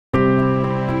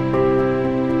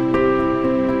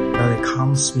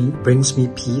calms me, brings me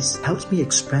peace, helps me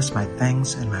express my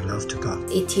thanks and my love to God.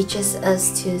 It teaches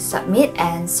us to submit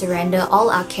and surrender all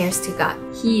our cares to God.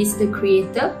 He is the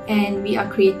Creator, and we are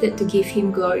created to give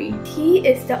Him glory. He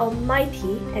is the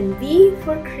Almighty, and we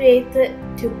were created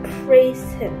to praise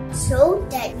Him, so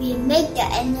that we make the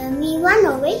enemy run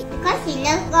away because we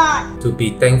love God. To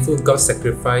be thankful, God's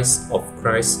sacrifice of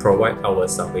Christ provide our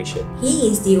salvation. He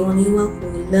is the only one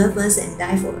who loves us and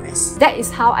died for us. That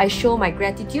is how I show my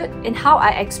gratitude and how I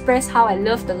express how I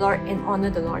love the Lord and honor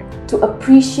the Lord. To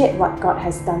appreciate what God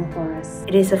has done for us.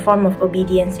 It is a form of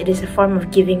obedience. It is a form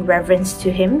of giving reverence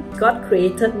to Him. God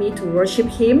created me to worship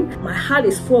Him. My heart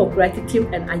is full of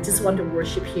gratitude and I just want to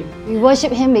worship Him. We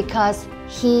worship Him because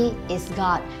He is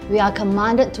God. We are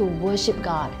commanded to worship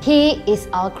God. He is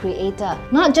our Creator.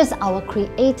 Not just our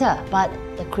Creator, but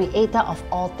the Creator of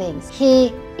all things.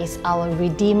 He is our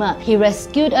Redeemer. He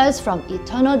rescued us from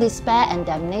eternal despair and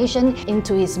damnation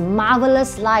into His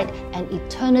marvelous light and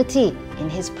eternity in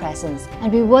His presence.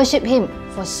 And we worship Him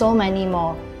for so many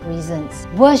more reasons.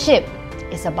 Worship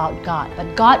is about God,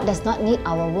 but God does not need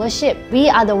our worship. We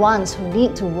are the ones who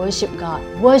need to worship God.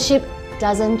 Worship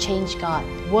doesn't change God.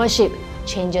 Worship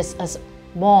changes us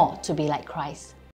more to be like Christ.